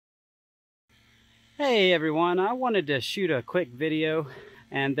Hey everyone, I wanted to shoot a quick video,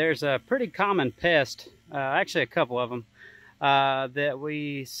 and there's a pretty common pest, actually a couple of them, that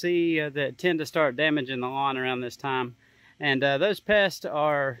we see that tend to start damaging the lawn around this time. And those pests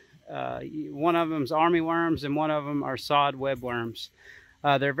are, one of them is armyworms and one of them are sod webworms.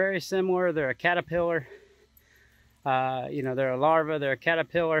 They're very similar. They're a caterpillar, they're a larva, they're a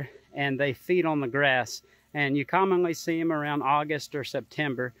caterpillar, and they feed on the grass. And you commonly see them around August or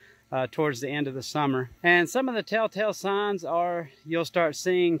September. Towards the end of the summer. And some of the telltale signs are you'll start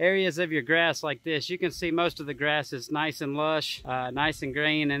seeing areas of your grass like this. You can see most of the grass is nice and lush, nice and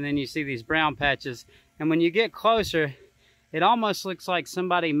green, and then you see these brown patches. And when you get closer, it almost looks like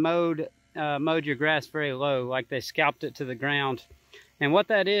somebody mowed your grass very low, like they scalped it to the ground. And what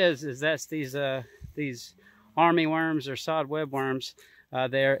that is that's these armyworms or sod webworms.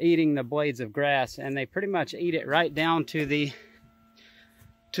 They're eating the blades of grass, and they pretty much eat it right down to the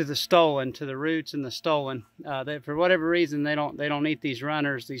stolon, to the roots and the stolon. For whatever reason, they don't eat these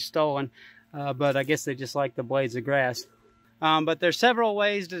runners, these stolon, but I guess they just like the blades of grass. But there's several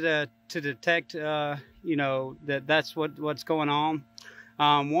ways to detect, that's what's going on.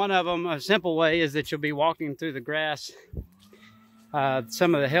 One of them, a simple way, is that you'll be walking through the grass,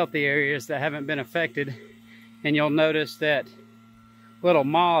 some of the healthy areas that haven't been affected, and you'll notice that little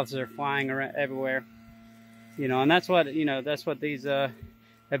moths are flying around everywhere. And that's what these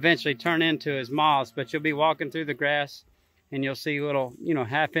eventually turn into as moths. But you'll be walking through the grass and you'll see little,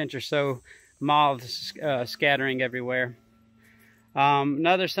 half-inch or so moths scattering everywhere.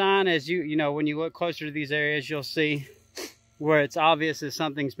 Another sign is when you look closer to these areas, you'll see where it's obvious that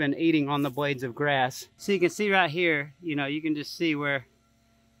something's been eating on the blades of grass. So you can see right here, you can just see where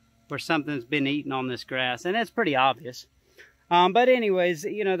something's been eating on this grass, and it's pretty obvious. But anyways,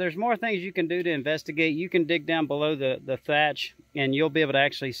 there's more things you can do to investigate. You can dig down below the thatch, and you'll be able to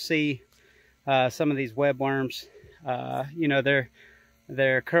actually see some of these webworms.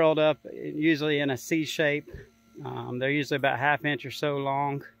 They're curled up, usually in a C shape. They're usually about half-inch or so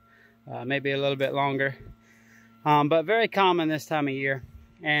long, maybe a little bit longer. But very common this time of year.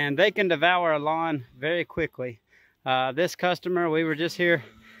 And they can devour a lawn very quickly. This customer, we were just here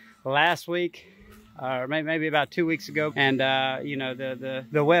last week, or maybe about 2 weeks ago, and the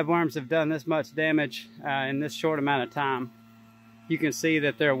webworms have done this much damage in this short amount of time. You can see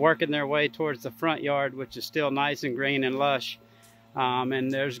that they're working their way towards the front yard, which is still nice and green and lush,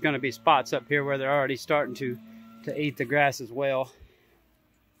 and there's going to be spots up here where they're already starting to eat the grass as well.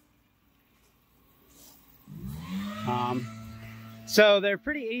 So they're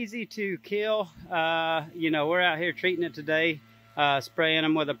pretty easy to kill. We're out here treating it today, spraying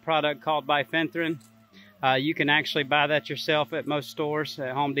them with a product called bifenthrin. You can actually buy that yourself at most stores,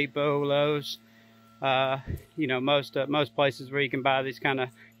 at Home Depot, Lowe's, most places where you can buy these kind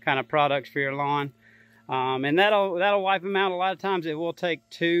of products for your lawn. And that'll wipe them out. A lot of times it will take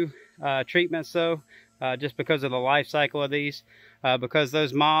 2 treatments though, just because of the life cycle of these, because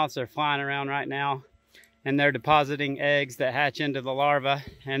those moths are flying around right now, and they're depositing eggs that hatch into the larva,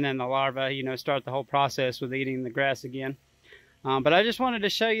 and then the larva, start the whole process with eating the grass again. But I just wanted to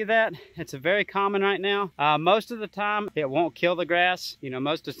show you that. It's very common right now. Most of the time, it won't kill the grass.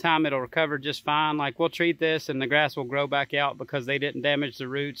 Most of the time, it'll recover just fine. Like, we'll treat this, and the grass will grow back out because they didn't damage the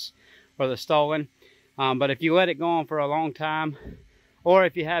roots or the stolon. But if you let it go on for a long time, or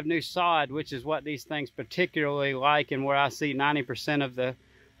if you have new sod, which is what these things particularly like, and where I see 90%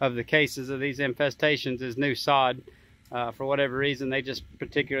 of the cases of these infestations is new sod. For whatever reason, they just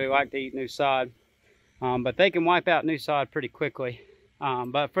particularly like to eat new sod. But they can wipe out new sod pretty quickly.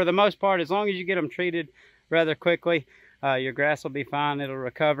 But for the most part, as long as you get them treated rather quickly, your grass will be fine. It'll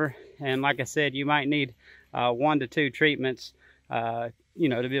recover. And like I said, you might need 1 to 2 treatments, to be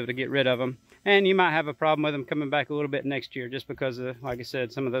able to get rid of them. And you might have a problem with them coming back a little bit next year, just because of, like I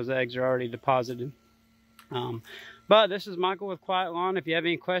said, some of those eggs are already deposited. But this is Michael with Quiet Lawn. If you have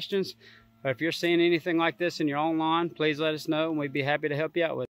any questions, or if you're seeing anything like this in your own lawn, please let us know, and we'd be happy to help you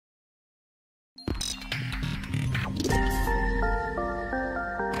out with it.